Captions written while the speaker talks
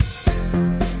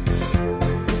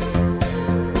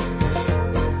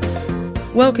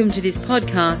Welcome to this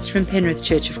podcast from Penrith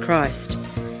Church of Christ.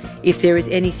 If there is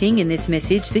anything in this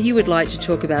message that you would like to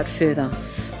talk about further,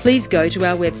 please go to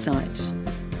our website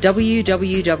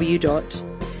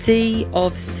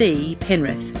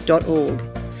www.cofcpenrith.org.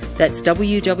 That's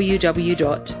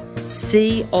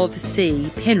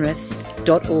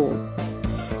www.cofcpenrith.org.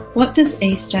 What does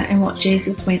Easter and what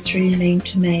Jesus went through mean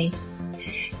to me?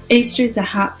 Easter is the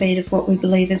heartbeat of what we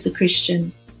believe as a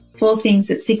Christian. 4 things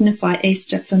that signify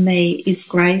Easter for me is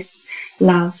grace,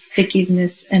 love,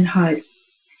 forgiveness, and hope.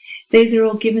 These are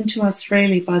all given to us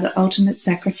freely by the ultimate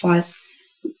sacrifice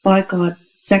by God,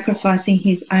 sacrificing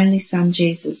his only Son,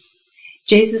 Jesus.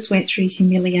 Jesus went through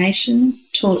humiliation,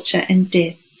 torture, and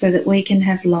death so that we can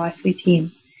have life with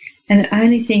him. And the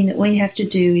only thing that we have to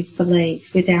do is believe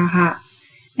with our hearts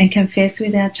and confess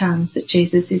with our tongues that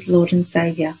Jesus is Lord and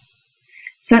Saviour.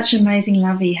 Such amazing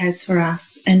love he has for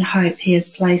us and hope he has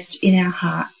placed in our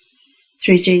heart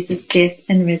through Jesus' death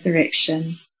and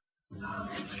resurrection.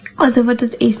 Also, what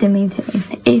does Easter mean to me?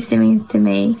 Easter means to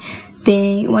me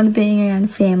being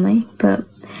around family, but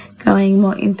going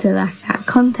more into that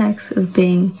context of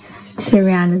being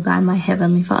surrounded by my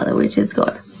Heavenly Father, which is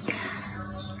God.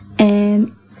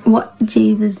 And what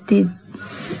Jesus did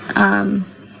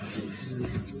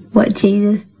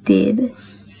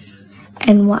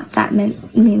and what that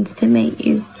means to me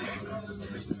is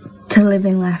to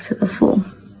living life to the full.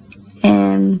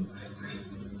 And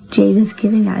Jesus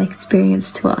giving that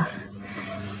experience to us.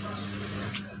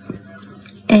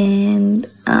 And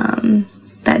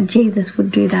that Jesus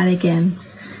would do that again.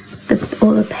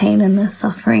 All the pain and the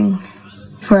suffering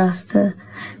for us to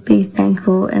be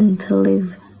thankful and to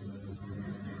live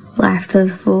life to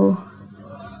the full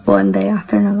one day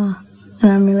after another.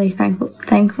 And I'm really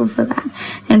thankful for that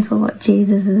and for what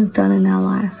Jesus has done in our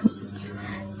lives.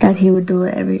 That he would do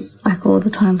it all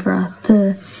the time for us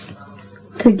to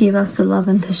give us the love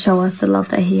and to show us the love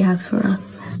that he has for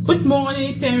us. Good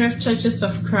morning, Penrith Churches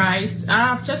of Christ.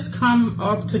 I've just come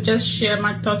up to just share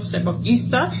my thoughts about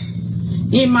Easter.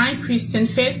 In my Christian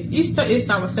faith, Easter is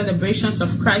our celebrations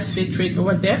of Christ's victory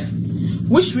over death,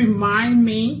 which remind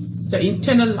me the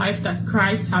eternal life that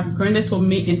Christ has granted to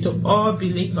me and to all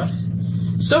believers.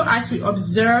 So as we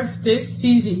observe this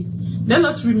season, let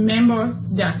us remember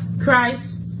that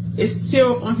Christ is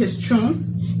still on his throne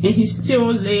and he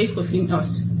still lives within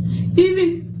us.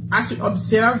 Even as we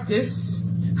observe this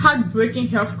heartbreaking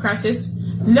health crisis,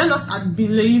 let us as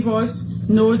believers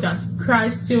know that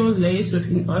Christ still lives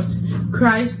within us.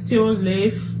 Christ still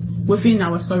lives within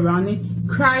our surrounding.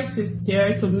 Christ is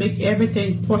there to make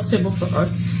everything possible for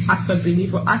us as a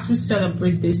believer as we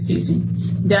celebrate this season.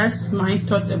 That's my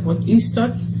thought about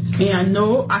Easter. And I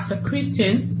know as a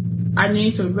Christian, I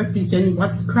need to represent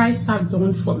what Christ has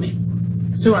done for me.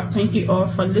 So I thank you all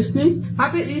for listening.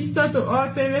 Happy Easter to all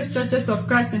Penrith Churches of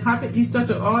Christ and happy Easter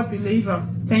to all believers.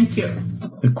 Thank you.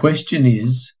 The question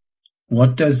is,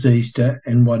 what does Easter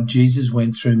and what Jesus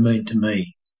went through mean to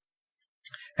me?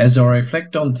 As I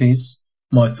reflect on this,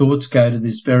 my thoughts go to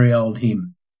this very old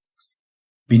hymn.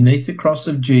 Beneath the cross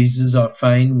of Jesus I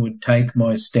fain would take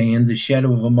my stand, the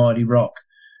shadow of a mighty rock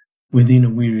within a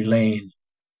weary land.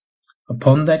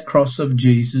 Upon that cross of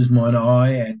Jesus mine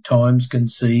eye at times can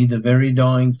see the very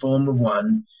dying form of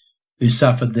one who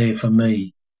suffered there for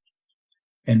me.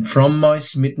 And from my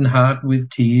smitten heart with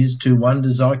tears 2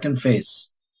 wonders I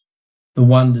confess, the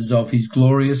wonders of his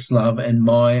glorious love and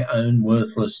my own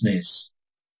worthlessness.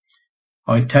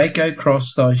 I take, O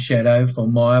cross, thy shadow for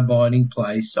my abiding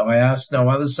place. I ask no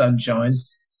other sunshine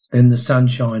than the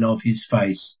sunshine of his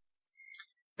face.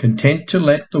 Content to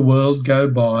let the world go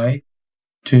by,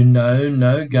 to know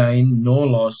no gain nor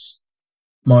loss,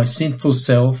 my sinful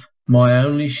self, my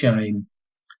only shame,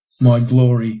 my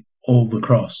glory, all the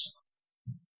cross.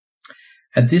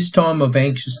 At this time of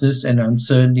anxiousness and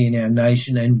uncertainty in our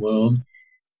nation and world,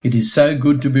 it is so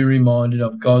good to be reminded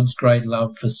of God's great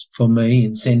love for me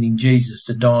in sending Jesus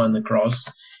to die on the cross,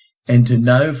 and to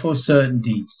know for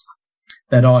certainty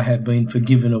that I have been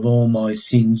forgiven of all my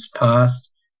sins,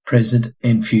 past, present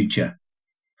and future.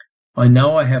 I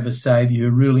know I have a Saviour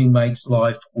who really makes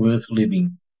life worth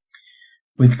living.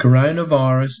 With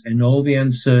coronavirus and all the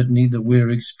uncertainty that we're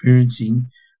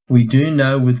experiencing, we do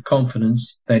know with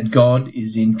confidence that God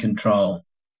is in control.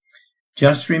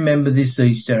 Just remember this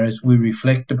Easter as we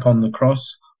reflect upon the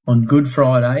cross on Good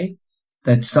Friday,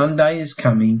 that Sunday is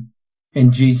coming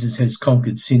and Jesus has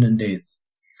conquered sin and death.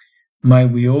 May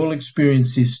we all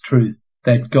experience this truth,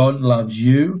 that God loves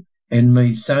you and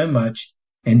me so much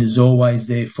and is always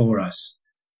there for us.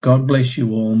 God bless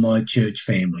you all, my church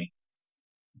family.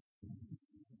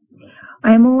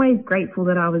 I am always grateful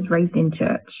that I was raised in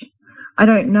church. I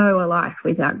don't know a life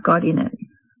without God in it.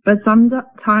 But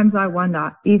sometimes I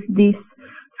wonder if this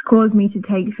has caused me to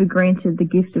take for granted the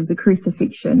gift of the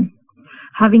crucifixion.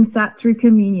 Having sat through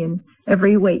communion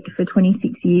every week for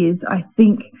 26 years, I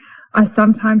think I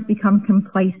sometimes become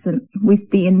complacent with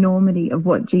the enormity of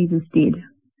what Jesus did.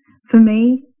 For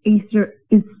me, Easter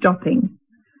is stopping,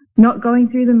 not going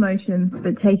through the motions,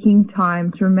 but taking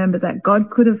time to remember that God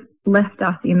could have left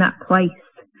us in that place,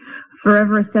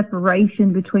 forever a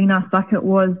separation between us like it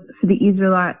was for the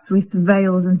Israelites with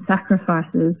veils and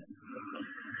sacrifices.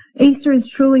 Easter is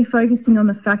truly focusing on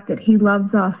the fact that he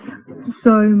loves us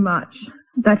so much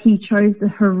that he chose the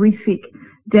horrific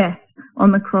death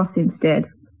on the cross instead.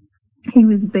 He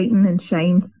was beaten and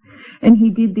shamed, and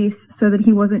he did this so that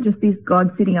he wasn't just this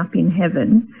God sitting up in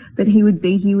heaven, but he would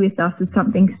be here with us as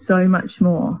something so much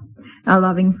more, our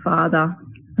loving Father,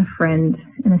 a friend,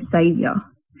 and a Saviour.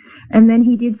 And then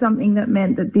he did something that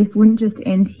meant that this wouldn't just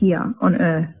end here on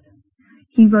earth.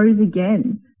 He rose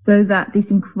again so that this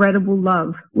incredible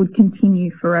love would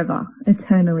continue forever,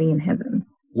 eternally in heaven.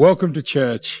 Welcome to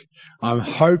church. I'm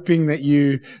hoping that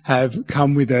you have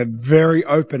come with a very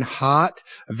open heart,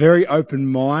 a very open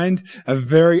mind, a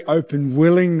very open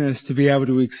willingness to be able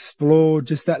to explore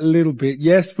just that little bit.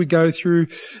 Yes, we go through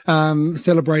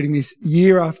celebrating this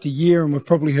year after year, and we've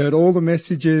probably heard all the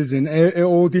messages and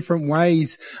all different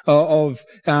ways of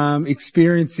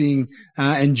experiencing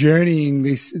and journeying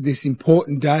this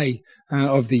important day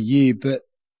of the year. But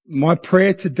my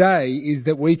prayer today is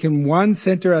that we can, one,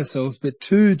 center ourselves, but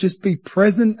two, just be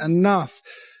present enough,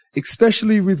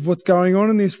 especially with what's going on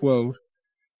in this world,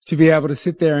 to be able to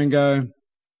sit there and go,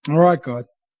 all right, God,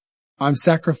 I'm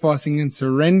sacrificing and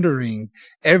surrendering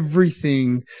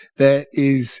everything that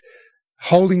is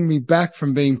holding me back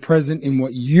from being present in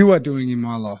what you are doing in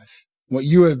my life, what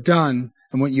you have done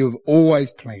and what you have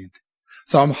always planned.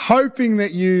 So I'm hoping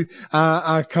that you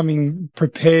are coming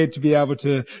prepared to be able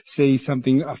to see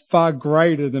something far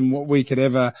greater than what we could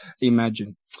ever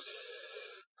imagine.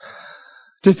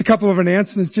 Just a couple of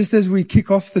announcements. Just as we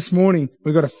kick off this morning,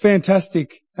 we've got a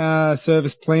fantastic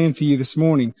service planned for you this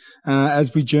morning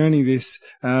as we journey this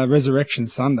Resurrection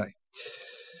Sunday.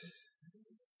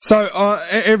 So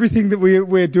everything that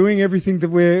we're doing, everything that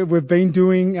we've been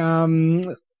doing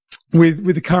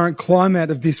with the current climate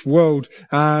of this world,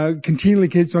 continually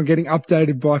keeps on getting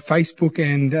updated by Facebook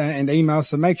and email.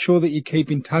 So make sure that you keep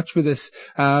in touch with us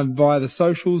via the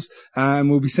socials, and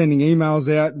we'll be sending emails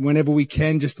out whenever we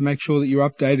can, just to make sure that you're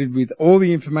updated with all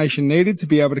the information needed to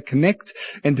be able to connect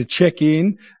and to check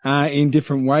in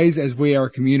different ways, as we are a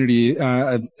community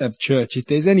of church. If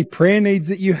there's any prayer needs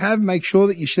that you have, make sure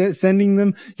that you're sending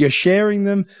them, you're sharing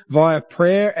them via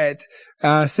prayer at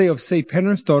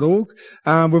cofcpenrith.org.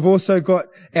 We've also got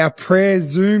our prayer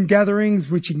Zoom gatherings,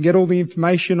 which you can get all the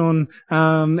information on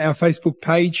our Facebook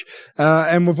page.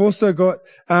 And we've also got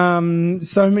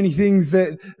so many things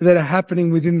that are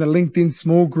happening within the LinkedIn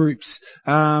small groups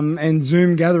and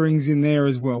Zoom gatherings in there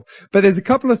as well. But there's a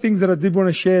couple of things that I did want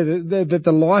to share, that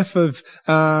the life of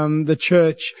the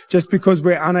church, just because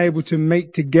we're unable to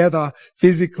meet together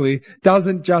physically,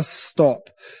 doesn't just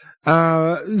stop.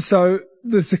 So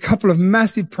there's a couple of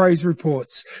massive praise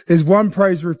reports. There's one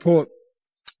praise report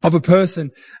of a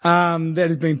person that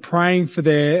had been praying for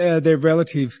their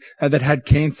relative that had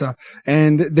cancer,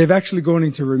 and they've actually gone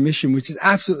into remission, which is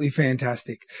absolutely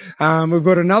fantastic. We've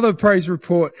got another praise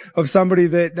report of somebody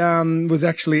that was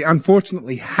actually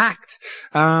unfortunately hacked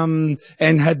and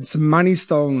had some money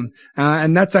stolen,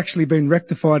 and that's actually been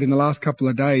rectified in the last couple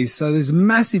of days. So there's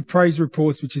massive praise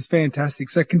reports, which is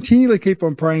fantastic. So continually keep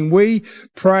on praying. We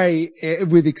pray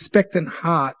with expectant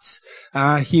hearts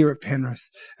here at Penrith,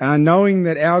 knowing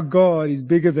that our God is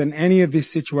bigger than any of this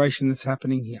situation that's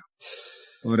happening here.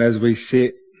 Lord, as we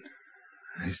sit,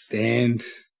 stand,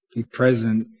 be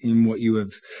present in what you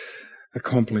have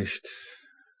accomplished.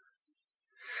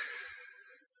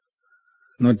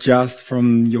 Not just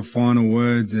from your final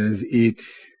words as it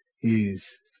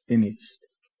is finished,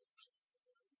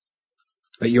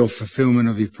 but your fulfillment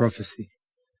of your prophecy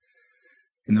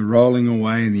in the rolling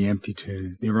away and the empty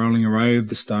tomb, the rolling away of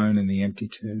the stone and the empty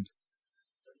tomb.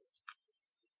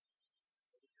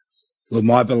 Lord,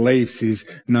 my beliefs is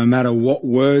no matter what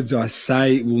words I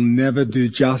say, it will never do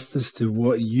justice to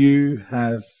what you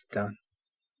have done.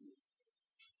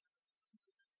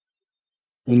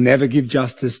 Will never give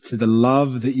justice to the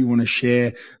love that you want to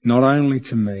share, not only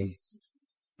to me,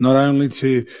 not only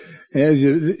to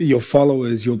your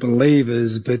followers, your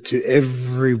believers, but to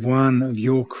every one of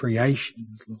your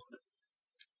creations, Lord.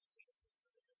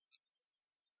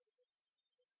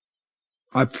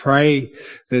 I pray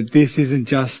that this isn't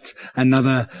just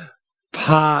another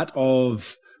part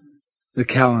of the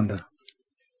calendar.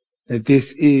 that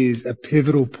this is a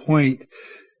pivotal point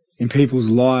in people's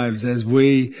lives as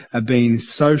we are being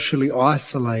socially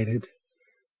isolated,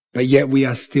 but yet we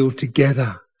are still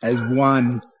together as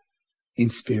one in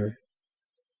spirit.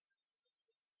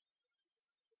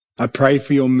 I pray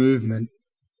for your movement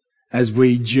as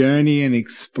we journey and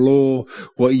explore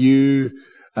what you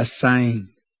are saying.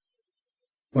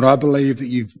 What I believe that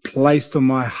you've placed on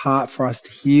my heart for us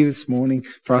to hear this morning,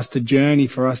 for us to journey,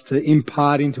 for us to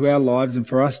impart into our lives, and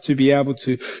for us to be able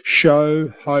to show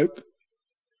hope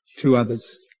to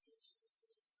others.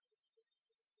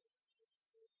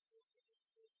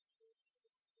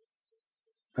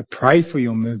 I pray for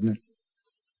your movement.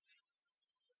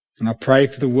 And I pray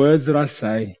for the words that I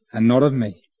say are not of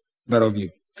me, but of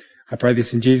you. I pray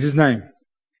this in Jesus' name.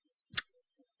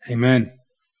 Amen.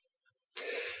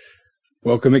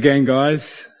 Welcome again,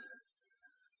 guys.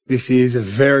 This is a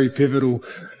very pivotal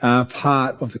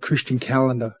part of the Christian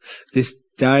calendar. This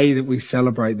day that we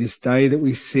celebrate, this day that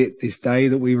we sit, this day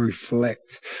that we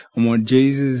reflect on what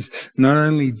Jesus not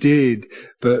only did,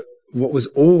 but what was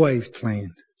always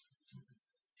planned.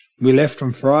 We left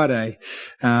on Friday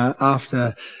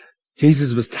after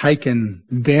Jesus was taken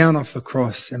down off the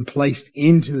cross and placed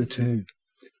into the tomb.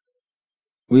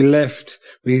 We left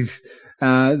with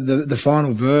the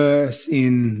final verse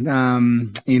in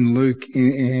Luke,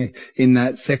 in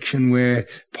that section where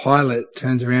Pilate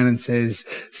turns around and says,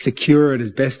 secure it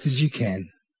as best as you can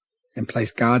and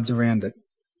place guards around it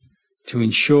to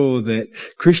ensure that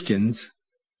Christians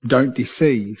don't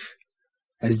deceive,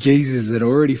 as Jesus had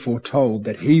already foretold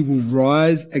that he will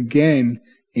rise again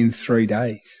in 3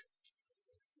 days.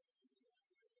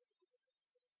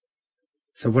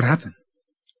 So what happened?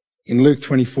 In Luke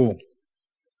 24,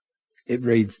 it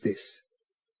reads this.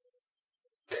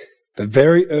 But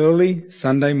very early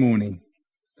Sunday morning,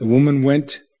 the woman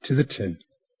went to the tomb,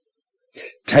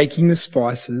 taking the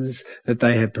spices that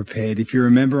they had prepared. If you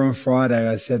remember on Friday,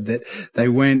 I said that they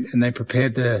went and they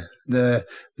prepared the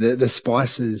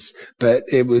spices, but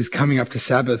it was coming up to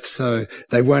Sabbath, so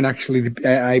they weren't actually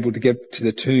able to get to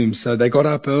the tomb. So they got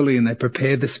up early and they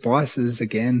prepared the spices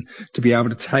again to be able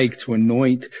to take to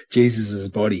anoint Jesus'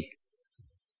 body.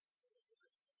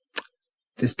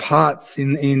 There's parts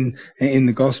in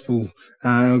the Gospels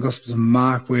of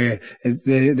Mark where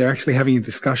they're actually having a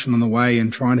discussion on the way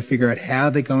and trying to figure out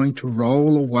how they're going to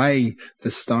roll away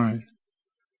the stone.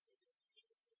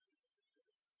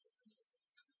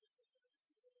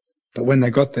 But when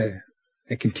they got there,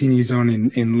 it continues on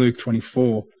in Luke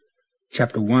 24,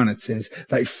 chapter 1, it says,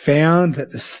 they found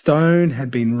that the stone had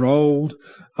been rolled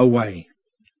away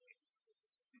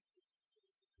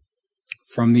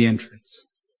from the entrance.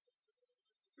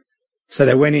 So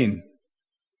they went in,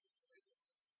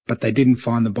 but they didn't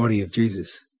find the body of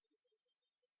Jesus.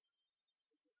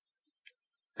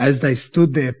 As they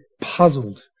stood there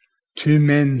puzzled, 2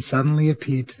 men suddenly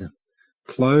appeared to them,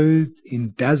 clothed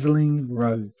in dazzling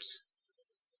robes.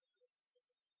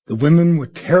 The women were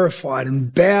terrified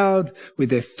and bowed with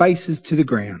their faces to the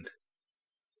ground.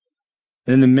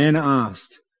 Then the men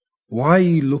asked, why are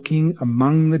you looking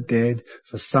among the dead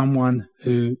for someone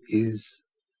who is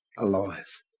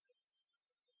alive?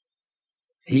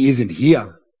 He isn't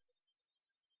here.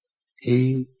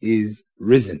 He is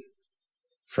risen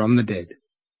from the dead.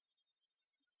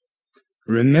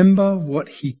 Remember what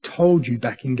he told you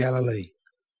back in Galilee,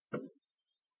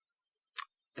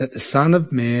 that the Son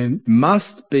of Man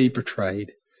must be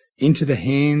betrayed into the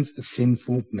hands of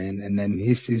sinful men. And then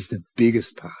this is the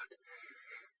biggest part.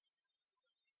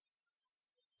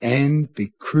 And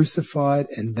be crucified,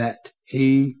 and that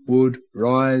he would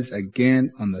rise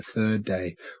again on the 3rd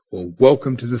day. Well,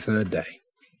 welcome to the 3rd day.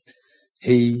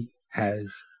 He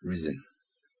has risen.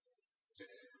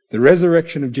 The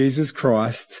resurrection of Jesus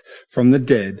Christ from the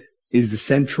dead is the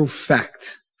central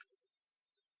fact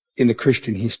in the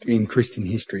Christian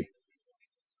history.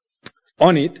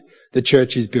 On it, the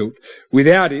church is built.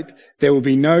 Without it, there will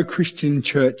be no Christian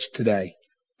church today.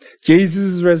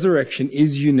 Jesus' resurrection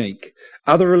is unique.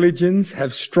 Other religions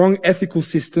have strong ethical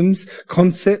systems,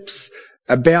 concepts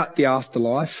about the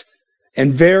afterlife,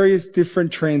 and various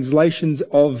different translations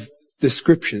of the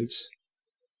scriptures.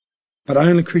 But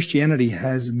only Christianity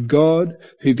has God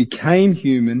who became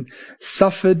human,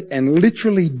 suffered and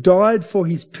literally died for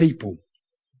his people.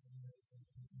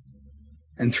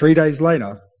 And 3 days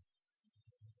later,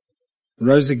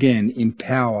 rose again in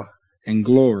power and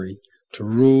glory to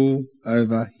rule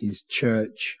over his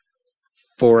church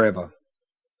forever.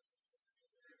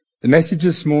 The message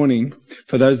this morning,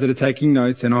 for those that are taking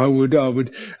notes, and I would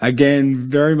again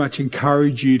very much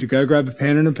encourage you to go grab a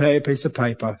pen and a piece of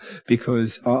paper,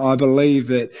 because I believe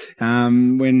that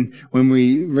when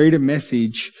we read a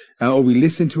message or we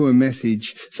listen to a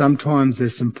message, sometimes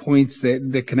there's some points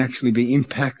that can actually be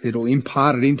impacted or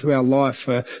imparted into our life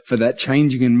for that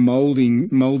changing and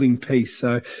molding piece.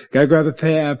 So go grab a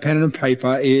pen and a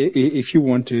paper if you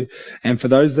want to. And for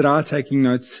those that are taking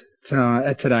notes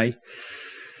today,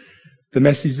 the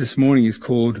message this morning is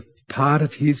called Part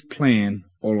of His Plan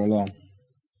All Along.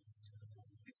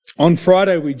 On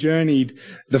Friday, we journeyed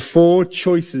the 4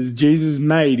 choices Jesus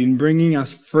made in bringing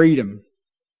us freedom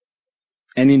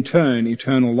and in turn,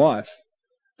 eternal life.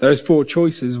 Those 4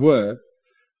 choices were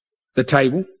the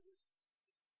table,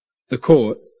 the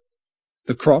court,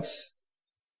 the cross,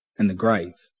 and the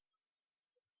grave.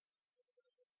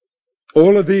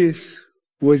 All of this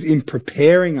was in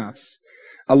preparing us,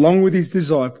 along with his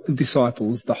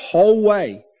disciples, the whole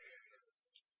way.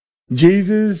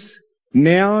 Jesus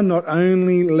now not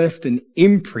only left an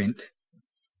imprint,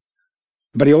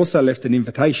 but he also left an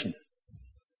invitation,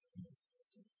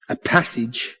 a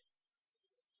passage,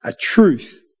 a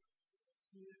truth,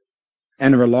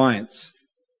 and a reliance.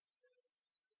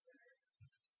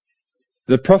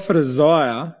 The prophet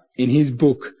Isaiah, in his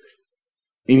book,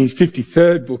 in his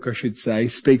 53rd book, I should say,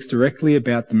 speaks directly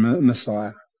about the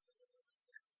Messiah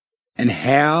and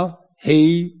how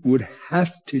he would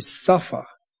have to suffer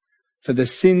for the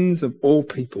sins of all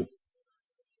people.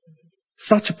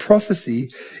 Such a prophecy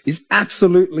is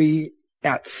absolutely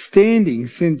outstanding,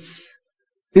 since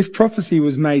this prophecy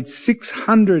was made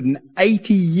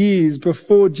 680 years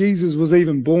before Jesus was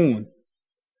even born.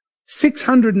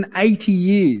 680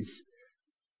 years.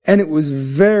 And it was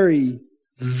very,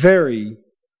 very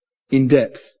in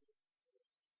depth.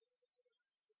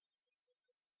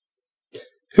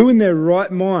 Who in their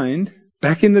right mind,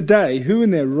 back in the day, who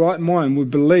in their right mind would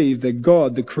believe that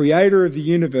God, the creator of the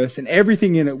universe and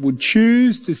everything in it, would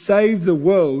choose to save the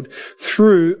world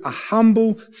through a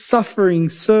humble, suffering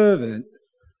servant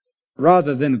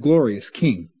rather than a glorious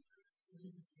king?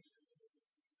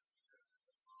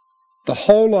 The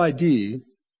whole idea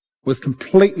was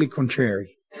completely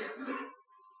contrary.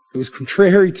 It was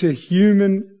contrary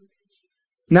to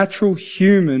natural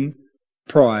human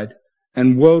pride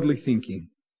and worldly thinking.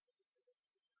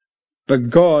 But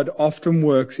God often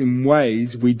works in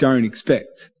ways we don't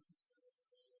expect.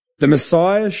 The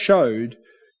Messiah showed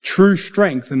true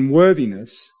strength and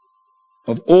worthiness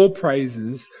of all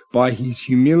praises by his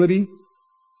humility,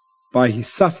 by his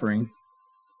suffering,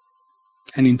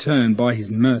 and in turn by his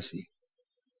mercy.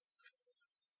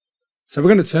 So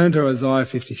we're going to turn to Isaiah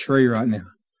 53 right now,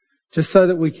 just so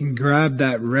that we can grab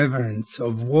that reverence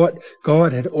of what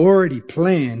God had already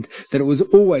planned, that it was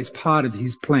always part of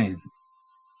his plan.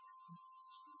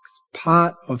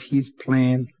 Part of his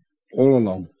plan all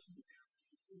along.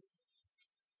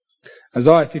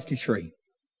 Isaiah 53.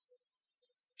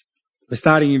 We're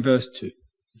starting in verse 2. It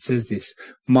says this: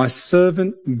 My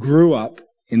servant grew up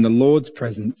in the Lord's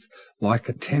presence like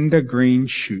a tender green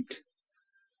shoot,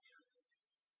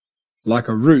 like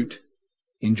a root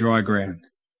in dry ground.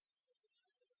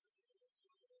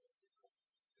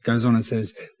 It goes on and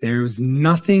says, there was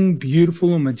nothing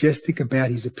beautiful or majestic about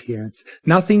his appearance,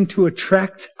 nothing to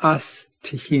attract us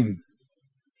to him.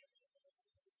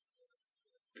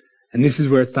 And this is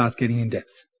where it starts getting in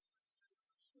depth.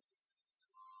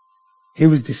 He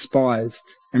was despised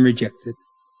and rejected,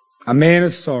 a man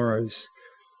of sorrows,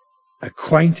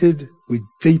 acquainted with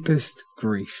deepest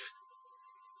grief.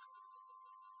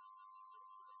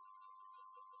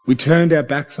 We turned our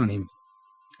backs on him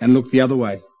and looked the other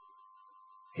way.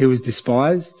 He was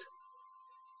despised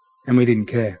and we didn't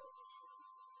care.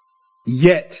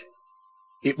 Yet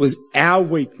it was our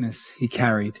weakness he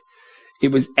carried.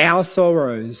 It was our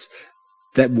sorrows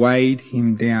that weighed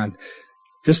him down.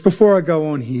 Just before I go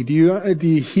on here, do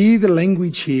you hear the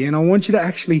language here? And I want you to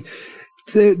actually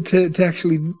to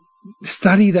actually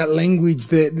study that language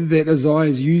that Isaiah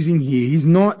is using here. He's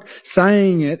not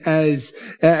saying it as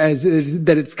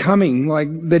that it's coming, like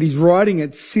that he's writing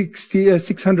it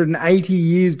 680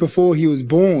 years before he was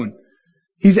born.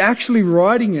 He's actually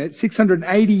writing it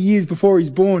 680 years before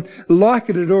he's born, like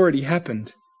it had already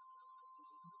happened.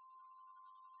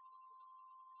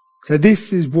 So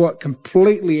this is what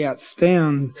completely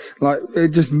outstands, like it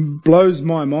just blows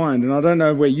my mind. And I don't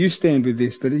know where you stand with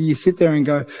this, but you sit there and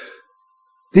go,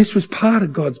 this was part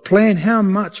of God's plan. How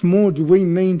much more do we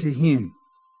mean to him?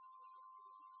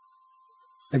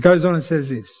 It goes on and says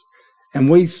this: and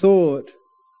we thought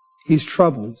his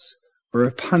troubles were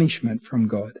a punishment from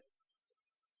God,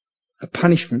 a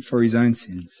punishment for his own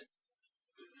sins.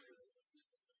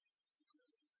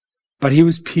 But he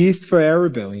was pierced for our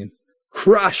rebellion,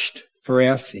 crushed for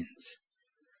our sins.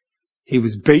 He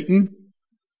was beaten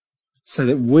so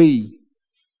that we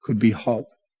could be whole.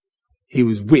 He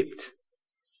was whipped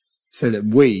so that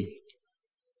we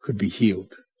could be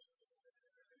healed.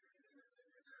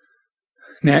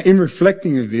 Now, in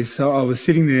reflecting of this, I was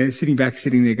sitting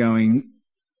there going,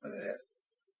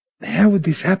 how would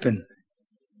this happen?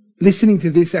 Listening to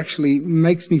this actually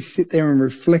makes me sit there and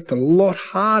reflect a lot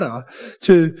harder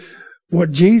to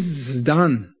what Jesus has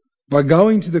done by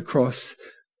going to the cross,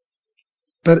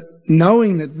 but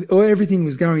knowing that everything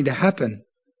was going to happen.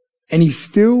 And he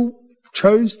still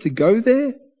chose to go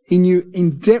there. He knew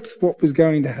in depth what was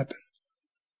going to happen.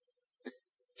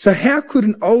 So how could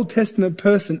an Old Testament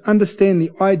person understand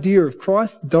the idea of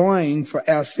Christ dying for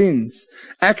our sins,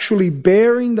 actually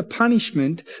bearing the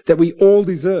punishment that we all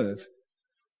deserve?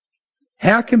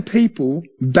 How can people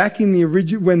back in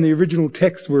when the original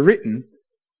texts were written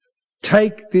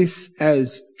take this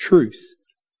as truth,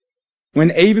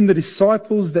 when even the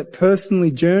disciples that personally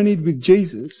journeyed with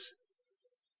Jesus,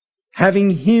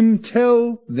 having him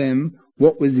tell them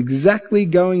what was exactly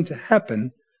going to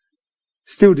happen,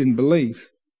 still didn't believe?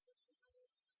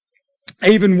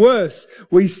 Even worse,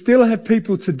 we still have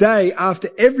people today, after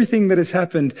everything that has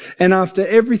happened and after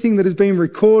everything that has been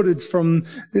recorded from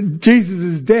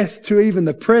Jesus' death to even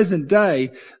the present day,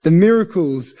 the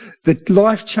miracles, the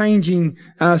life-changing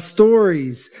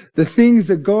stories, the things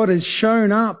that God has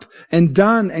shown up and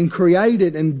done and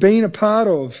created and been a part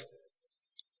of.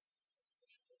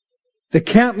 The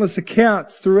countless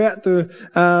accounts throughout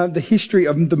the history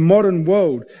of the modern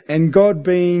world, and God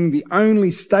being the only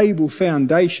stable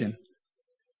foundation.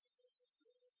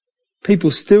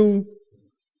 People still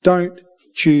don't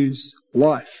choose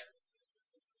life.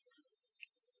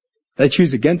 They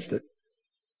choose against it.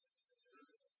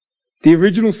 The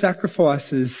original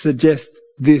sacrifices suggest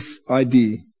this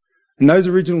idea. And those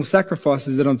original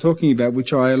sacrifices that I'm talking about,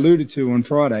 which I alluded to on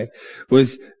Friday,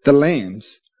 was the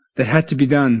lambs that had to be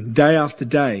done day after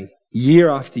day, year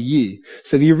after year.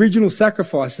 So the original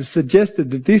sacrifices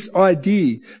suggested that this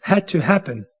idea had to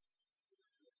happen.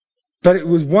 But it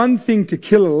was one thing to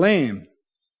kill a lamb,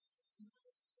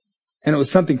 and it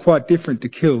was something quite different to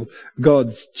kill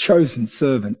God's chosen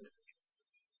servant,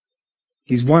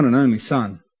 his one and only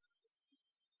Son,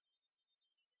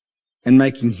 and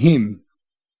making him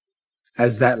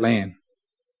as that lamb.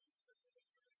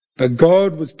 But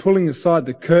God was pulling aside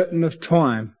the curtain of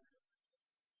time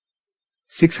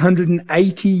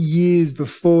 680 years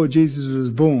before Jesus was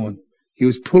born. He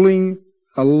was pulling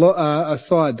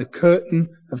aside the curtain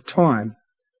of time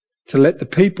to let the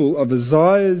people of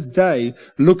Isaiah's day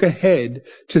look ahead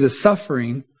to the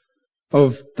suffering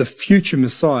of the future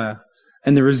Messiah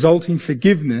and the resulting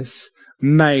forgiveness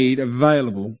made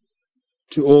available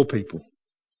to all people.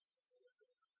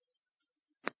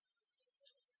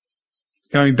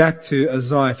 Going back to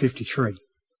Isaiah 53.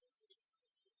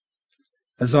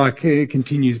 Isaiah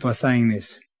continues by saying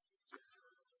this: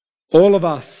 all of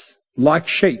us, like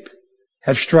sheep,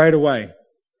 have strayed away.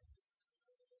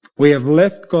 We have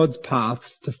left God's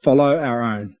paths to follow our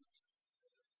own.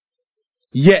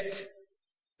 Yet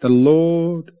the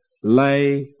Lord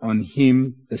lay on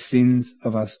him the sins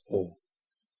of us all.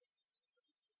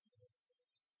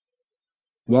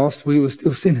 Whilst we were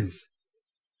still sinners,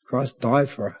 Christ died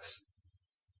for us.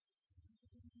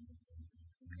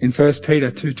 In 1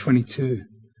 Peter 2:22,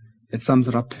 it sums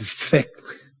it up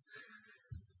perfectly.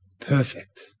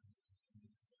 Perfect.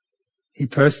 He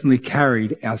personally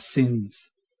carried our sins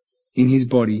in his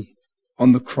body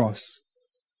on the cross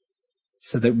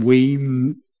so that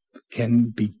we can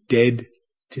be dead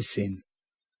to sin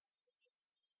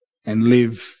and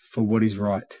live for what is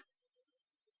right.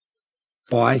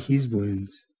 By his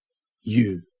wounds,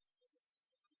 you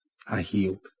are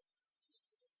healed.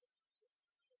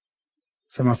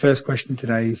 So my first question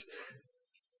today is,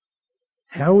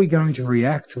 how are we going to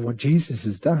react to what Jesus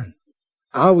has done?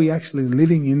 Are we actually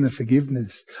living in the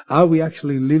forgiveness? Are we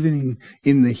actually living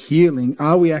in the healing?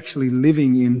 Are we actually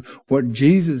living in what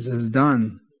Jesus has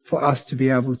done for us to be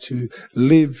able to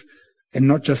live and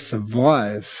not just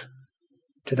survive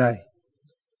today?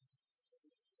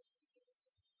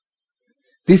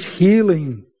 This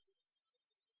healing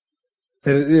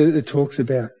that it talks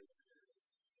about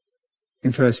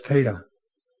in 1 Peter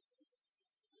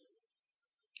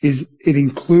it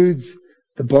includes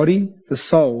the body, the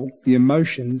soul, the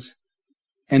emotions,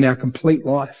 and our complete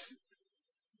life.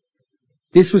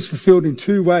 This was fulfilled in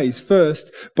two ways.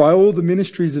 First, by all the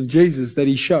ministries of Jesus that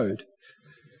he showed,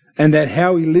 and that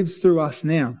how he lives through us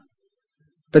now.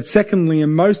 But secondly,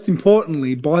 and most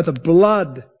importantly, by the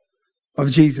blood of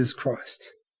Jesus Christ.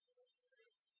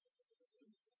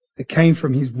 that came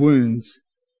from his wounds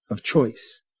of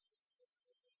choice.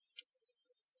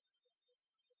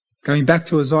 Going back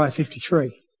to Isaiah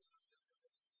 53,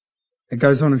 it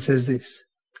goes on and says this: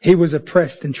 he was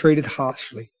oppressed and treated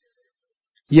harshly,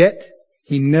 yet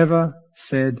he never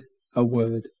said a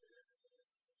word.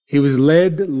 He was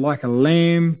led like a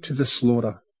lamb to the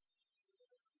slaughter.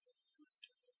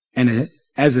 And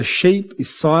as a sheep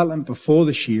is silent before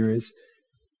the shearers,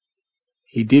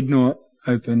 he did not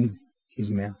open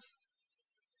his mouth.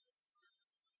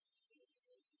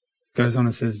 Goes on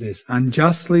and says this: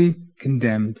 unjustly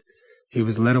condemned, he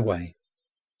was led away.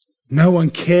 No one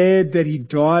cared that he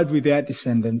died without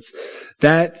descendants,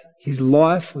 that his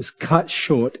life was cut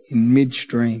short in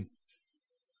midstream.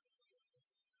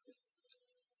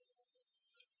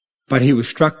 But he was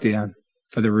struck down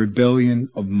for the rebellion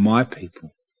of my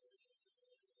people.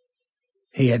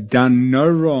 He had done no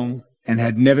wrong and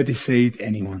had never deceived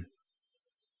anyone.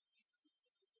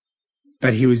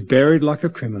 But he was buried like a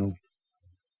criminal.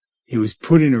 He was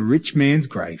put in a rich man's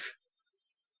grave.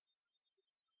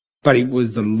 But it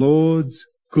was the Lord's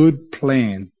good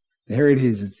plan. There it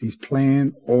is. It's his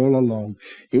plan all along.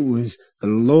 It was the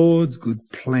Lord's good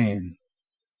plan.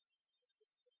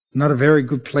 Not a very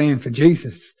good plan for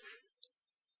Jesus,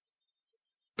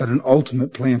 but an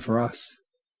ultimate plan for us.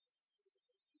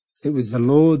 It was the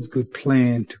Lord's good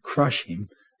plan to crush him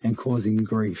and cause him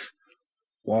grief.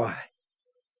 Why?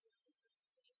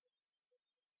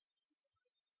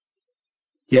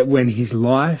 Yet when his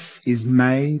life is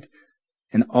made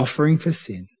an offering for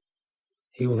sin,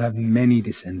 he will have many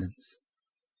descendants.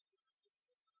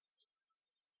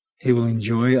 He will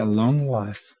enjoy a long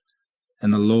life,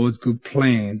 and the Lord's good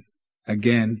plan,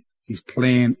 again, his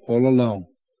plan all along,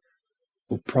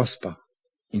 will prosper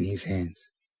in his hands.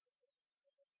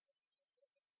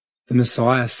 The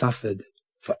Messiah suffered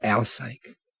for our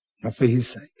sake, not for his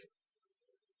sake,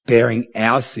 bearing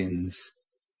our sins,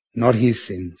 not his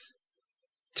sins,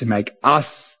 to make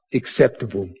us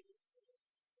acceptable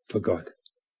for God.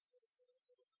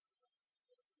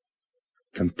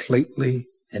 Completely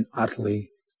and utterly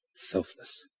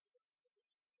selfless.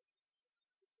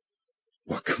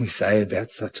 What can we say about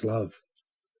such love?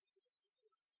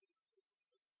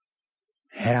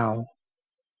 How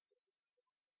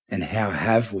and how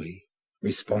have we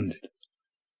responded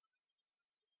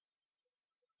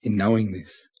in knowing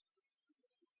this?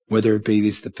 Whether it be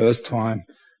this the first time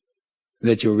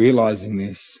that you're realizing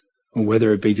this, or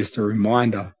whether it be just a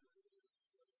reminder,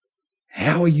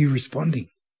 how are you responding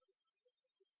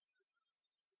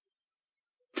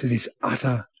to this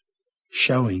utter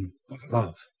showing of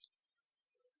love?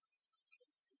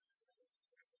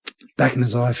 Back in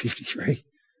Isaiah 53,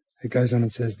 it goes on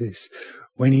and says this: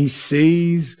 when he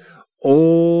sees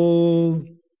all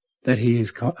that he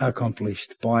has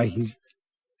accomplished by his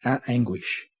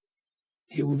anguish,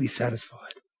 he will be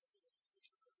satisfied.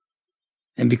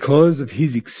 And because of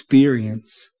his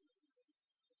experience,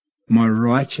 my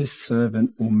righteous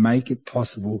servant will make it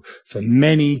possible for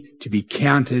many to be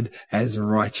counted as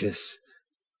righteous.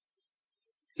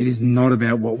 It is not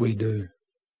about what we do.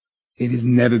 It has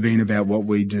never been about what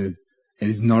we do. It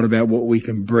is not about what we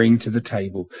can bring to the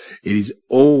table. It has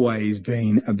always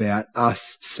been about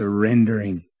us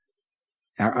surrendering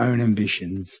our own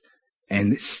ambitions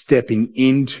and stepping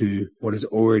into what has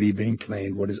already been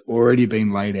planned, what has already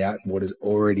been laid out, and what has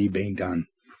already been done.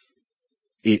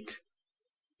 It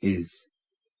is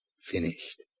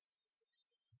finished.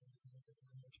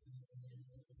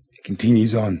 It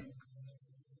continues on.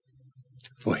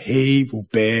 For he will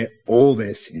bear all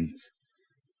their sins.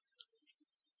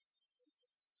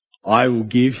 I will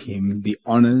give him the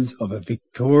honours of a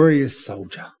victorious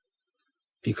soldier,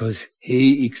 because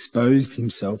he exposed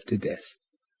himself to death.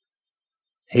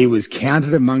 He was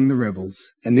counted among the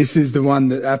rebels. And this is the one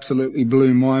that absolutely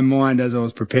blew my mind as I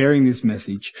was preparing this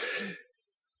message.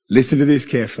 Listen to this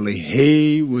carefully.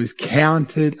 He was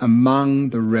counted among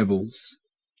the rebels.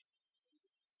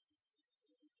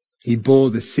 He bore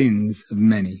the sins of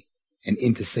many and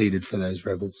interceded for those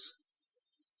rebels.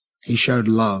 He showed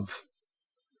love.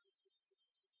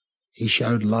 He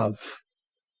showed love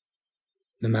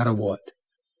no matter what.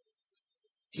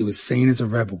 He was seen as a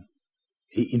rebel.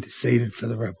 He interceded for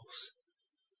the rebels.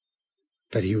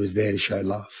 But he was there to show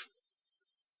love.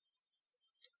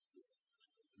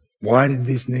 Why did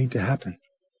this need to happen?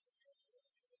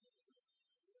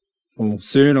 Well,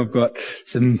 soon I've got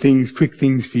some things, quick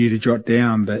things for you to jot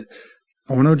down, but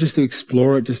I want to just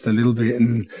explore it just a little bit.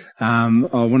 And I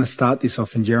want to start this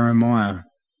off in Jeremiah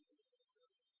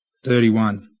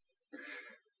 31,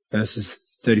 verses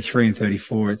 33 and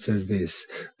 34. It says this: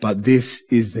 but this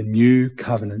is the new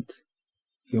covenant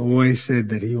He always said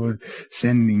that he would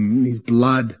send in his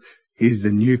blood is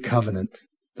the new covenant.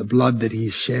 The blood that he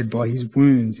shed by his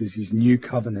wounds is his new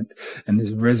covenant. And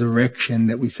this resurrection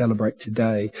that we celebrate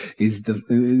today is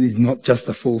not just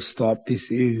the full stop. This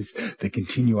is the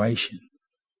continuation.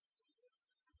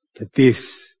 But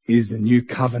this is the new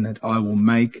covenant I will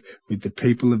make with the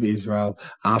people of Israel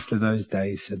after those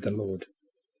days, said the Lord.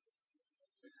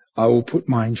 I will put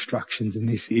my instructions, and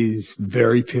this is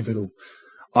very pivotal.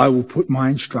 I will put my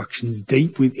instructions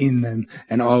deep within them,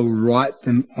 and I will write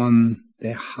them on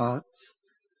their hearts.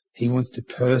 He wants to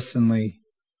personally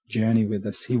journey with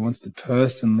us. He wants to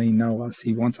personally know us.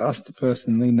 He wants us to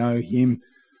personally know him.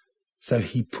 So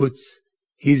he puts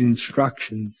his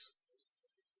instructions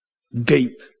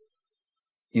deep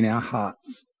in our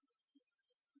hearts.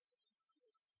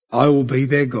 I will be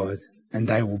their God, and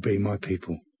they will be my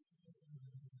people.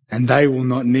 And they will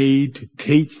not need to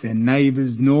teach their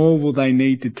neighbours, nor will they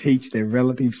need to teach their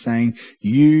relatives, saying,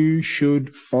 you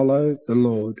should follow the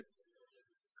Lord.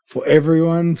 For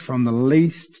everyone from the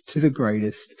least to the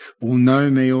greatest will know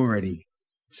me already,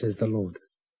 says the Lord.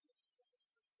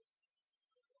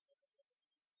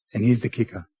 And here's the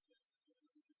kicker.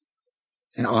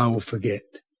 And I will forget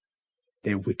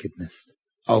their wickedness.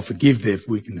 I'll forgive their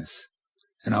wickedness.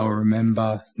 And I will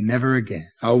remember never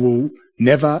again. I will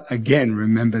never again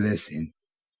remember their sin.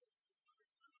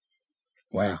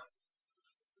 Wow.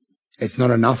 It's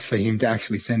not enough for him to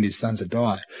actually send his son to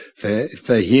die.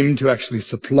 For him to actually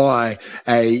supply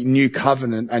a new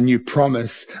covenant, a new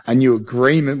promise, a new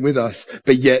agreement with us,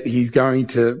 but yet he's going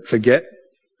to forget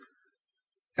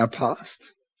our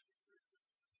past.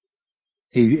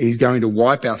 He's going to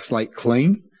wipe our slate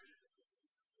clean.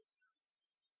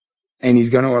 And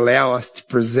he's going to allow us to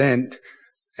present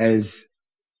as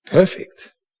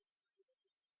perfect,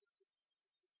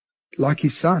 like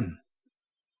his son.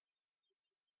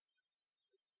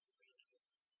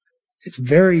 It's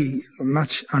very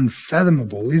much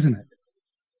unfathomable, isn't it?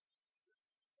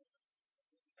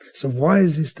 So why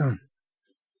is this done?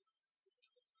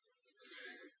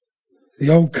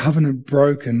 The old covenant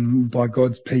broken by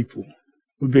God's people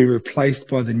would be replaced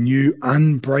by the new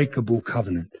unbreakable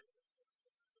covenant.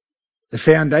 The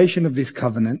foundation of this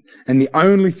covenant, and the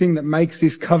only thing that makes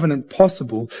this covenant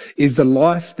possible, is the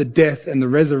life, the death, and the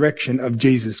resurrection of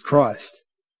Jesus Christ.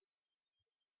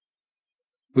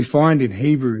 We find in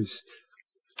Hebrews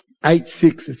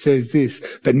 8:6 it says this,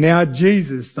 but now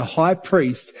Jesus, the high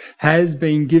priest, has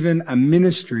been given a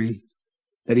ministry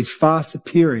that is far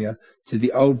superior to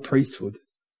the old priesthood.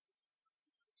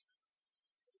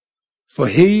 For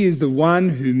he is the one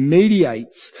who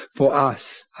mediates for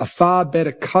us a far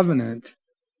better covenant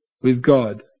with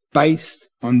God based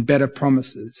on better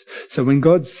promises. So when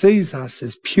God sees us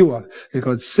as pure, when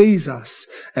God sees us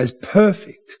as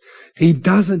perfect, he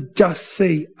doesn't just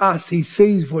see us, he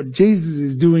sees what Jesus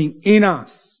is doing in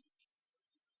us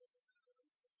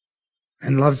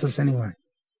and loves us anyway.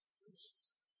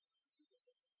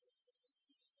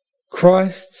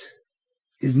 Christ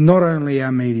is not only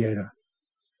our mediator,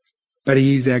 but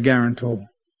he is our guarantor.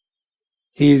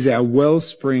 He is our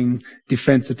wellspring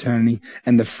defense attorney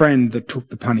and the friend that took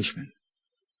the punishment.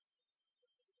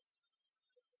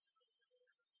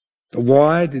 But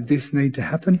why did this need to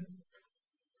happen?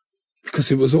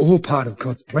 Because it was all part of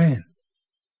God's plan.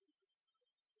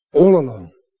 All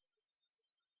along.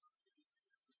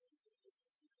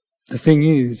 The thing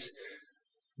is,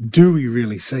 do we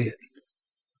really see it?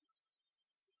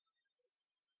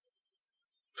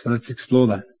 So let's explore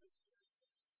that.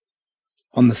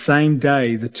 On the same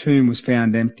day, the tomb was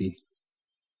found empty.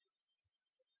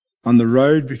 On the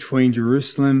road between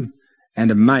Jerusalem and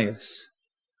Emmaus,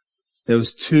 there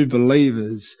was two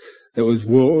believers that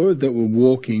were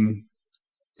walking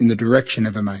in the direction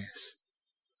of Emmaus.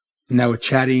 And they were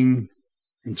chatting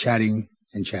and chatting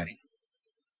and chatting.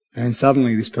 And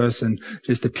suddenly this person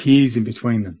just appears in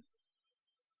between them.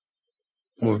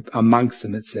 Or amongst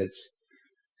them, it says.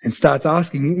 And starts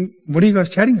asking, what are you guys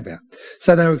chatting about?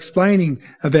 So they were explaining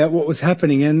about what was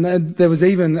happening. And there was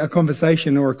even a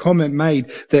conversation or a comment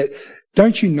made that,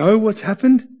 don't you know what's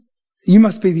happened? You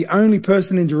must be the only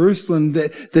person in Jerusalem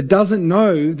that doesn't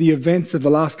know the events of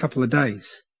the last couple of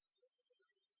days.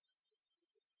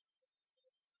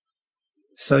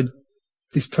 So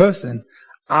this person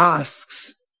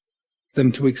asks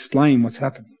them to explain what's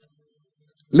happening.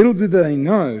 Little did they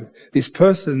know, this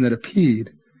person that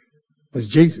appeared was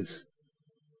Jesus.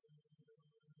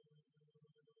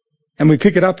 And we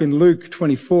pick it up in Luke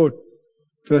 24,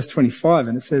 verse 25,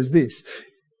 and it says this.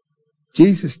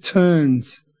 Jesus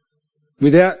turns,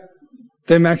 without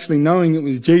them actually knowing it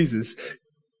was Jesus,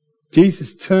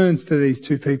 Jesus turns to these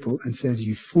two people and says,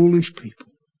 you foolish people,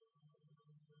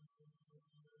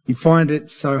 you find it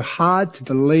so hard to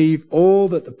believe all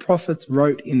that the prophets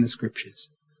wrote in the scriptures?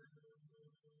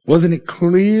 Wasn't it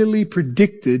clearly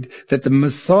predicted that the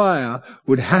Messiah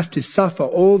would have to suffer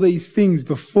all these things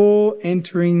before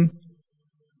entering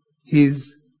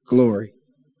his glory?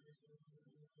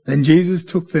 Then Jesus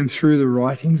took them through the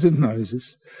writings of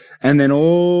Moses and then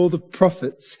all the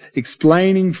prophets,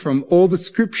 explaining from all the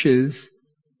scriptures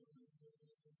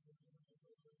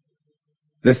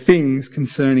the things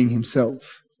concerning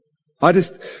himself.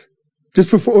 Just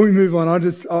before we move on,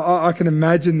 I can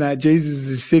imagine that Jesus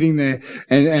is sitting there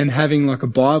and having like a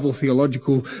Bible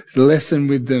theological lesson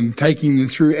with them, taking them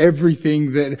through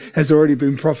everything that has already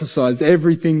been prophesied,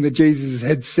 everything that Jesus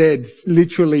had said,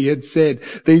 literally had said.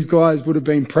 These guys would have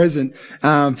been present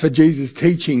for Jesus'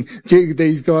 teaching.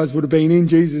 These guys would have been in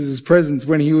Jesus' presence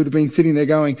when he would have been sitting there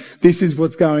going, this is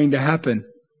what's going to happen.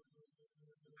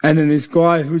 And then this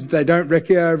guy who they don't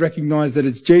recognize that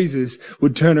it's Jesus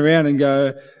would turn around and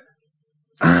go,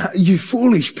 you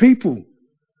foolish people.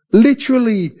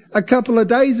 Literally a couple of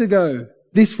days ago,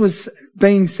 this was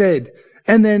being said.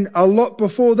 And then a lot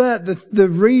before that, the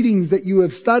readings that you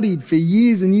have studied for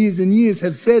years and years and years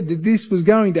have said that this was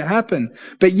going to happen.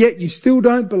 But yet you still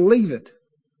don't believe it.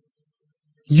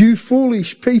 You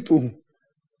foolish people.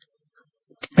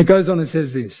 It goes on and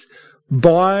says this.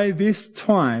 By this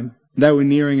time, they were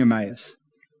nearing Emmaus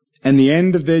and the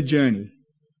end of their journey.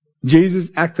 Jesus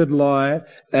acted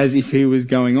as if he was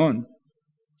going on,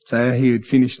 so he had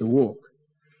finished the walk.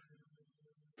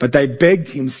 But they begged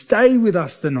him, stay with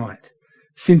us the night,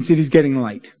 since it is getting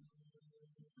late.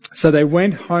 So they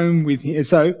went home with him.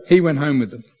 So he went home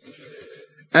with them.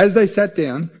 As they sat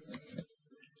down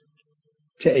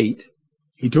to eat,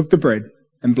 he took the bread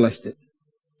and blessed it,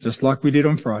 just like we did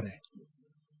on Friday.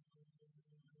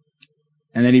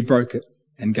 And then he broke it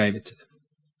and gave it to them.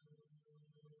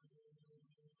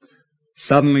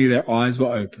 Suddenly their eyes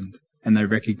were opened and they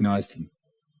recognized him.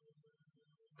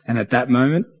 And at that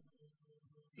moment,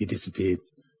 he disappeared.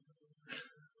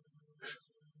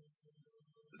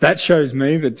 That shows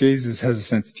me that Jesus has a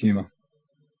sense of humour.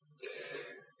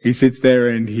 He sits there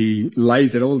and he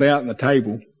lays it all out on the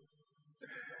table,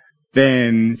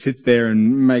 then sits there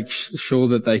and makes sure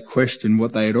that they question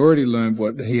what they had already learned,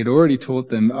 what he had already taught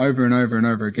them over and over and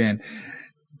over again.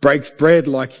 Breaks bread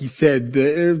like he said,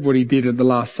 what he did at the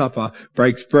Last Supper,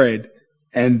 breaks bread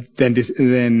and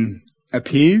then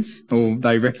appears, or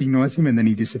they recognize him and then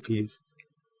he disappears.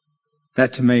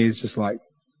 That to me is just like,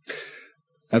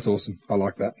 that's awesome. I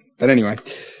like that. But anyway,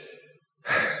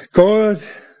 God,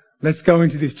 let's go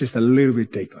into this just a little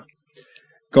bit deeper.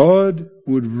 God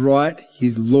would write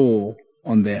his law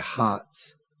on their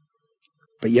hearts,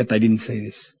 but yet they didn't see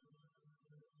this.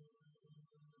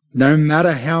 No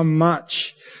matter how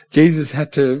much Jesus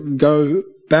had to go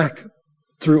back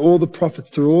through all the prophets,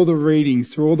 through all the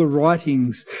readings, through all the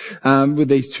writings with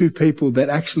these two people that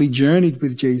actually journeyed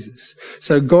with Jesus.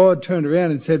 So God turned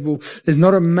around and said, well, there's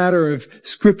not a matter of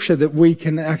scripture that we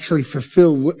can actually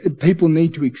fulfill. People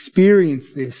need to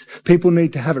experience this. People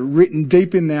need to have it written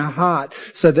deep in their heart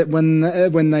so that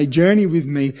when they journey with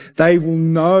me, they will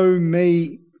know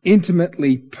me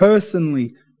intimately,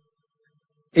 personally,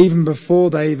 even before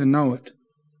they even know it.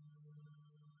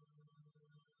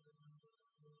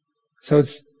 So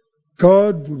it's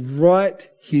God would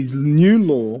write his new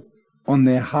law on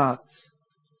their hearts,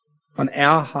 on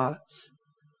our hearts,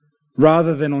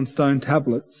 rather than on stone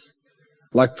tablets,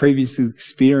 like previously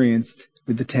experienced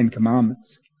with the Ten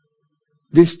Commandments.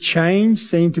 This change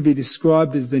seemed to be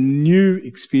described as the new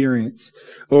experience,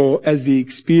 or as the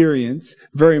experience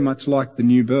very much like the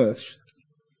new birth.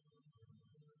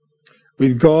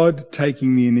 With God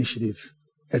taking the initiative.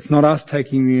 It's not us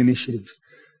taking the initiative.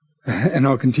 And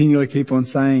I'll continually keep on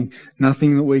saying,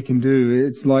 nothing that we can do.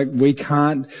 It's like we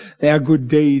can't, our good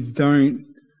deeds don't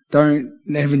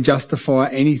even justify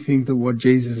anything that what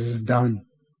Jesus has done.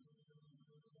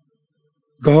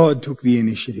 God took the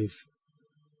initiative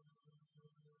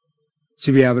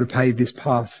to be able to pave this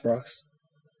path for us.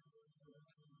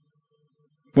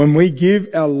 When we give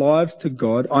our lives to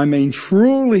God, I mean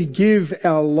truly give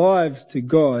our lives to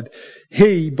God,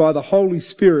 He, by the Holy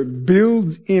Spirit,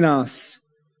 builds in us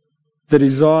the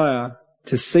desire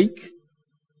to seek,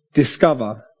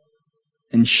 discover,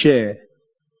 and share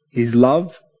His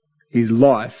love, His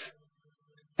life,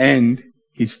 and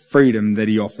His freedom that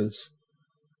He offers,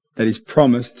 that is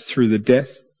promised through the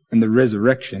death and the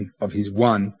resurrection of His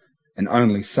one and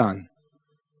only Son.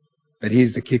 But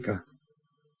here's the kicker.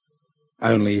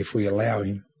 Only if we allow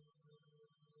Him.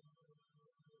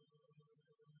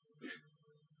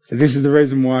 So this is the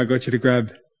reason why I got you to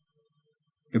grab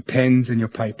your pens and your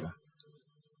paper.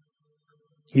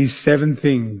 Here's 7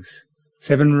 things,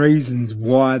 7 reasons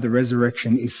why the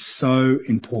resurrection is so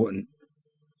important.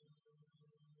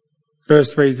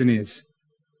 First reason is,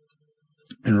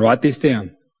 and write this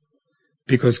down,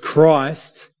 because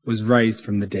Christ was raised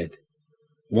from the dead.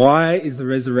 Why is the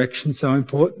resurrection so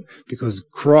important? Because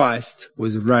Christ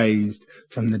was raised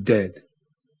from the dead.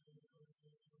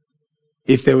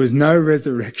 If there was no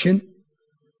resurrection,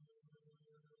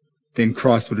 then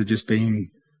Christ would have just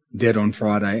been dead on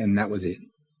Friday and that was it.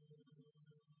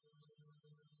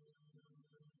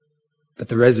 But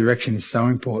the resurrection is so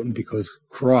important because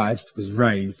Christ was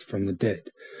raised from the dead.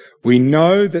 We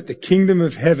know that the kingdom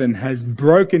of heaven has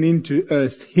broken into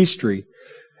earth's history.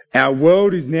 Our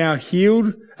world is now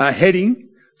heading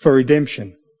for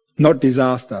redemption, not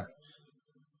disaster.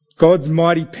 God's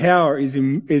mighty power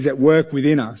is at work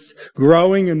within us,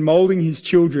 growing and moulding his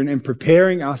children and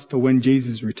preparing us for when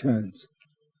Jesus returns.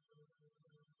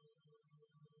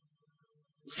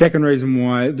 Second reason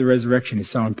why the resurrection is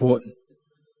so important.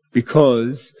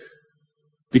 Because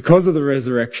of the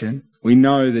resurrection, we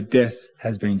know that death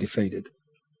has been defeated.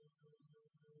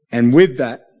 And with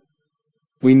that,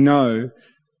 we know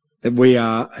that we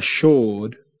are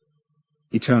assured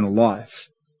eternal life,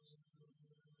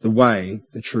 the way,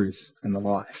 the truth, and the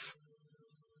life.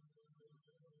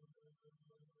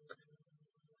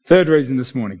 Third reason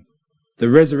this morning, the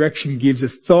resurrection gives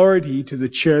authority to the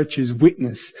church's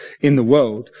witness in the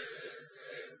world.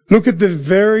 Look at the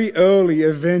very early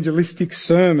evangelistic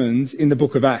sermons in the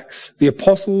book of Acts. The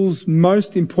apostles'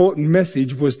 most important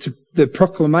message was to the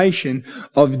proclamation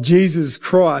of Jesus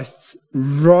Christ's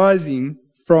rising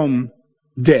from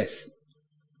death.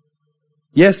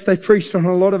 Yes, they preached on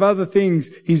a lot of other things,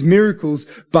 his miracles,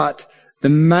 but the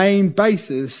main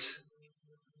basis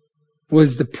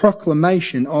was the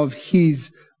proclamation of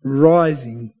his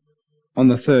rising on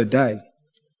the third day.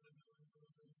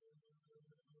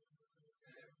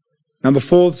 Number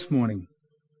 4 this morning,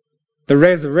 the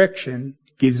resurrection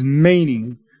gives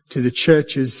meaning to the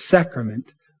church's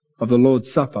sacrament of the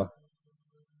Lord's Supper,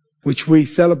 which we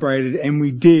celebrated and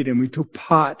we took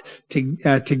part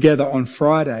together on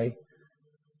Friday.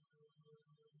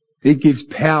 It gives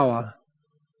power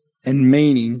and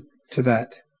meaning to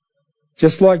that.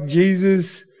 Just like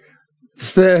Jesus,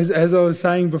 as I was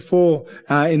saying before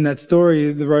in that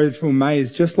story, the road to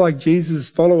Emmaus, just like Jesus'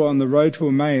 follower on the road to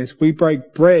Emmaus, we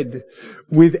break bread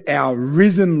with our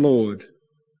risen Lord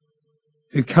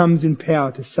who comes in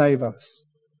power to save us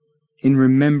in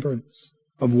remembrance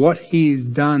of what he has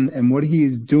done and what he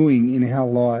is doing in our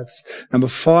lives. Number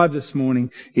 5 this morning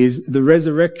is the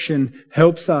resurrection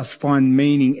helps us find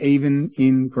meaning even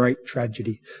in great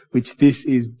tragedy, which this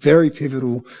is very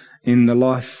pivotal in the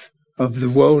life of the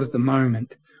world at the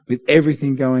moment, with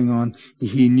everything going on. You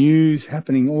hear news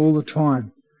happening all the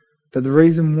time. But the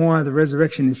reason why the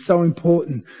resurrection is so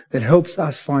important, that helps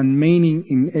us find meaning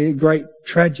in a great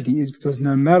tragedy, is because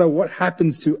no matter what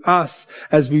happens to us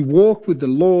as we walk with the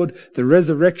Lord, the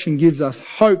resurrection gives us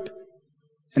hope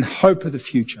and hope of the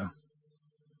future.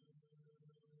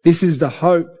 This is the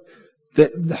hope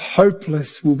that the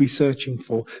hopeless will be searching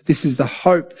for. This is the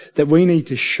hope that we need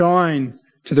to shine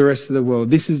to the rest of the world.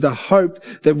 This is the hope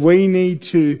that we need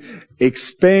to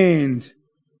expand,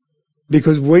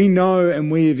 because we know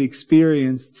and we have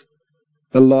experienced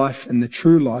the life and the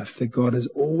true life that God has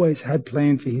always had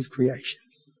planned for his creation.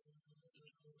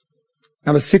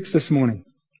 Number 6 this morning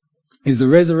is the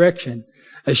resurrection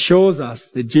assures us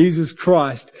that Jesus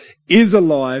Christ is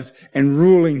alive and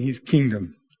ruling his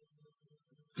kingdom.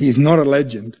 He is not a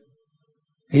legend.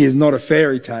 He is not a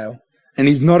fairy tale. And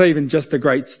he's not even just a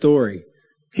great story.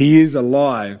 He is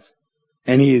alive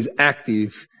and he is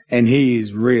active and he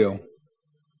is real.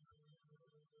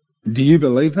 Do you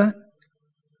believe that?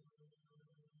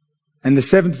 And the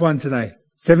 7th one today,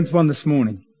 7th one this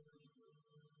morning,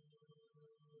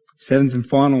 7th and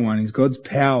final one is God's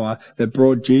power that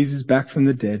brought Jesus back from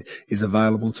the dead is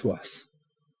available to us.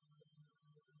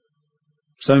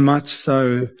 So much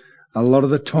so, a lot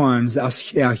of the times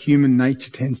our human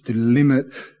nature tends to limit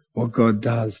what God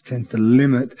does, tends to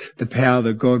limit the power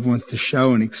that God wants to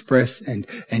show and express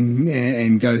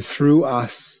and go through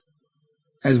us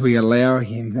as we allow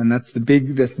him. And that's the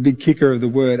big kicker of the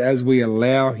word, as we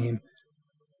allow him.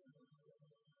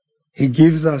 He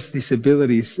gives us this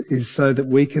ability is so that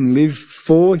we can live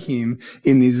for him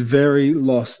in this very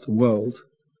lost world.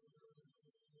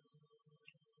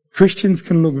 Christians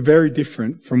can look very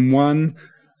different from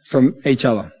each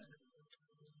other.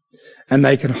 And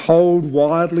they can hold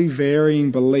widely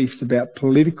varying beliefs about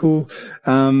political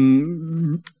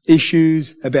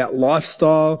issues, about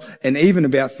lifestyle, and even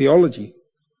about theology.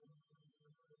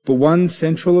 but one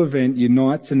central event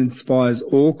unites and inspires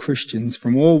all Christians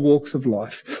from all walks of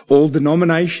life, all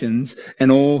denominations and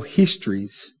all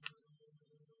histories.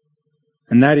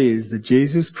 And that is that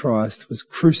Jesus Christ was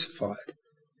crucified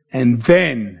and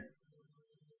then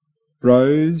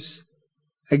rose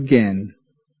again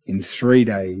in 3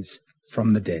 days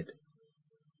from the dead.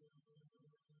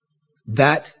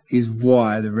 That is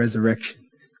why the resurrection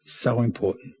is so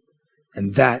important.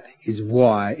 And that is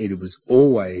why it was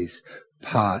always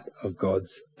part of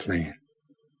God's plan.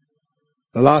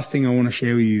 The last thing I want to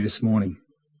share with you this morning,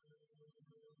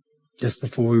 just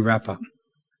before we wrap up,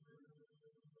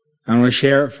 I want to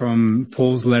share it from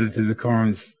Paul's letter to the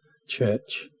Corinth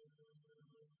church.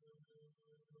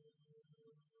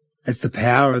 It's the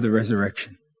power of the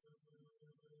resurrection.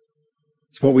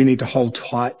 It's what we need to hold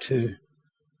tight to.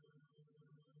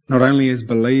 Not only as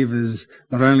believers,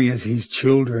 not only as his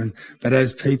children, but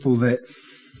as people that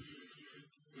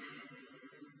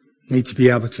need to be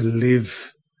able to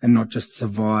live and not just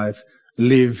survive,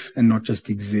 live and not just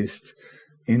exist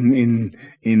in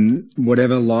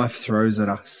whatever life throws at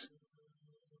us.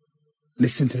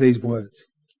 Listen to these words.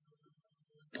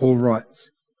 Paul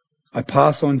writes, I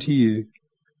pass on to you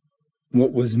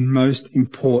what was most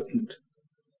important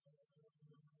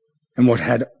and what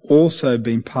had also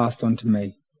been passed on to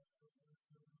me.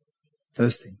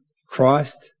 First thing,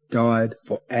 Christ died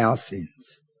for our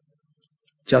sins,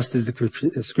 just as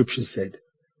the scripture said.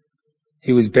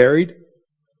 He was buried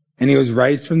and he was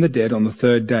raised from the dead on the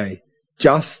third day,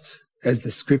 just as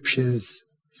the scriptures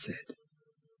said.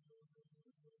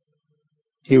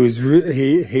 He was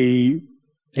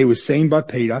seen by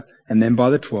Peter and then by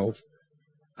the 12.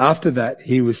 After that,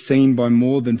 he was seen by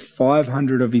more than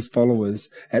 500 of his followers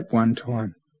at one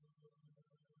time,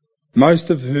 most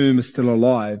of whom are still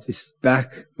alive. This is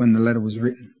back when the letter was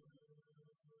written,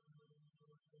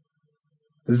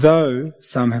 though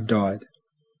some have died.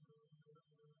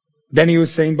 Then he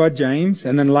was seen by James,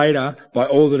 and then later by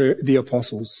all the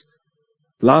apostles.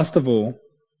 Last of all,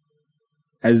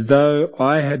 as though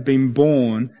I had been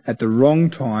born at the wrong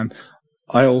time,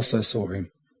 I also saw him.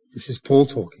 This is Paul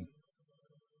talking.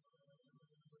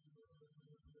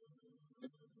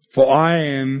 For I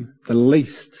am the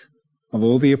least of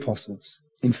all the apostles.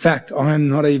 In fact, I am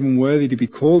not even worthy to be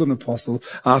called an apostle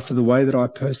after the way that I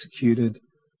persecuted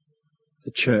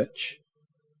the church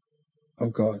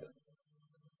of God.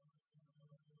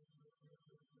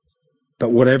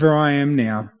 But whatever I am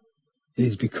now, it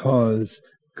is because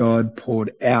God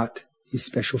poured out his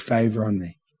special favour on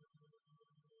me.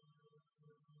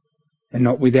 And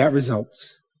not without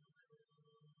results.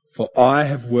 For I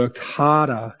have worked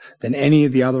harder than any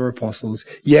of the other apostles,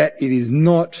 yet it is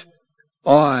not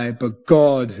I, but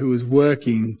God who is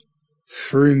working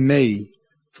through me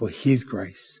for his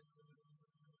grace.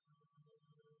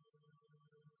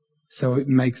 So it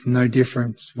makes no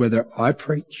difference whether I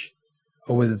preach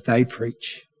or whether they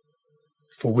preach.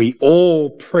 For we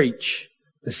all preach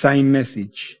the same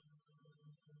message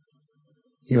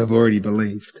you have already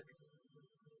believed.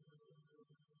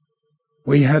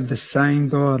 We have the same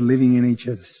God living in each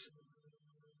of us.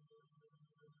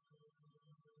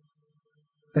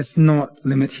 Let's not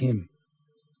limit him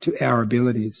to our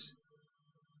abilities.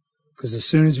 Because as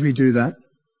soon as we do that,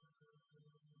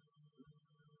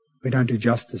 we don't do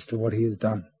justice to what he has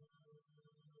done.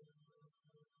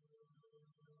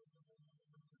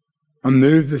 I'm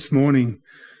moved this morning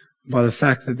by the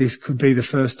fact that this could be the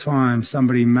first time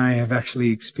somebody may have actually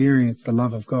experienced the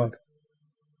love of God.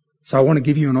 So I want to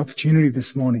give you an opportunity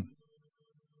this morning.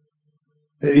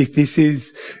 If this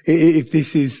is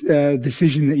a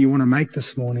decision that you want to make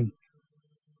this morning,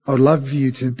 I would love for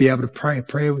you to be able to pray a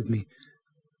prayer with me.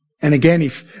 And again,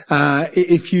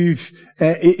 if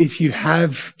you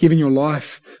have given your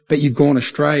life, but you've gone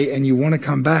astray and you want to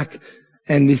come back,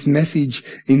 and this message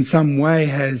in some way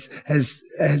has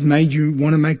made you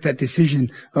want to make that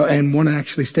decision and want to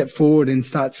actually step forward and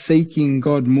start seeking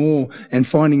God more and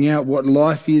finding out what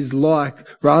life is like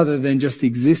rather than just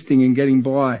existing and getting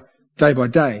by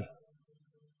day,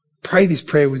 pray this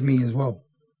prayer with me as well.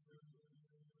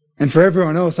 And for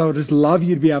everyone else, I would just love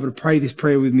you to be able to pray this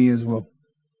prayer with me as well.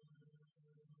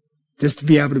 Just to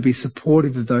be able to be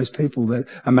supportive of those people that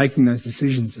are making those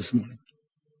decisions this morning.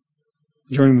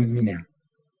 Join with me now.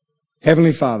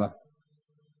 Heavenly Father,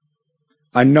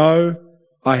 I know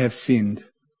I have sinned.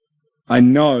 I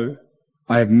know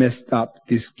I have messed up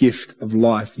this gift of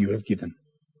life you have given.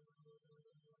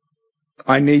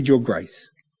 I need your grace.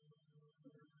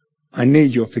 I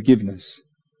need your forgiveness.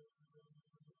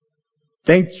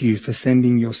 Thank you for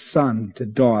sending your Son to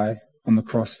die on the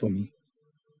cross for me.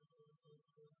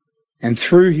 And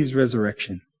through his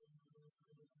resurrection,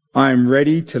 I am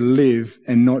ready to live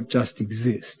and not just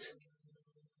exist.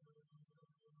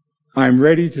 I am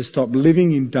ready to stop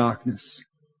living in darkness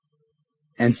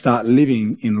and start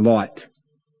living in light.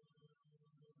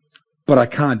 But I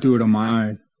can't do it on my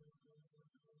own.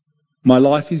 My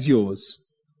life is yours.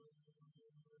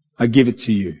 I give it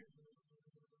to you.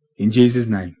 In Jesus'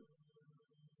 name,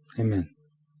 amen.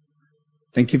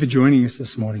 Thank you for joining us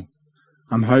this morning.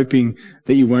 I'm hoping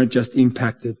that you weren't just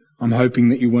impacted. I'm hoping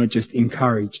that you weren't just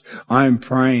encouraged. I am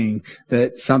praying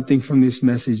that something from this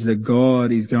message that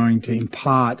God is going to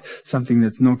impart, something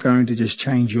that's not going to just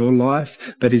change your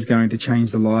life, but is going to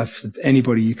change the life of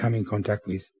anybody you come in contact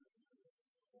with.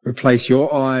 Replace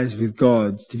your eyes with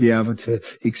God's to be able to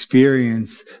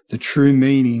experience the true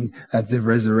meaning of the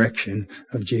resurrection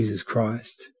of Jesus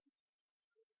Christ.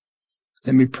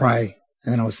 Let me pray,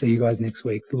 and then I'll see you guys next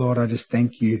week. Lord, I just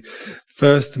thank you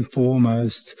first and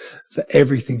foremost for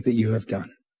everything that you have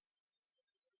done.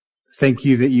 Thank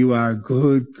you that you are a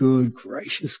good,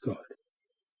 gracious God.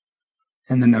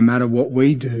 And that no matter what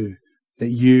we do, that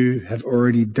you have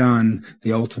already done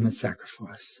the ultimate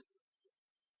sacrifice.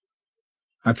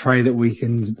 I pray that we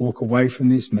can walk away from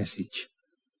this message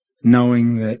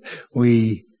knowing that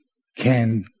we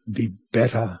can be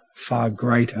better, far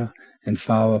greater, and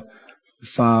far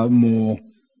more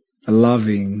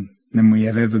loving than we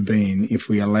have ever been if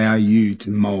we allow you to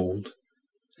mold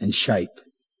and shape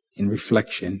in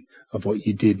reflection of what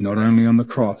you did not only on the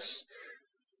cross,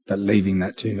 but leaving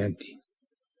that tomb empty.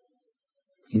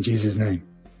 In Jesus' name,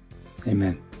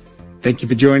 amen. Thank you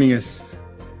for joining us.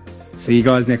 See you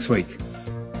guys next week.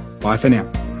 Bye for now.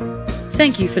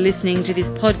 Thank you for listening to this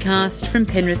podcast from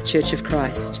Penrith Church of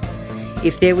Christ.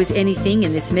 If there was anything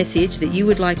in this message that you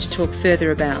would like to talk further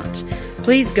about,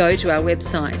 please go to our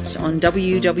website on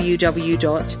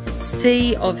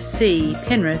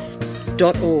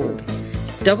www.cofcpenrith.org,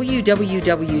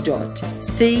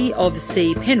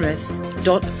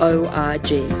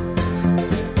 www.cofcpenrith.org.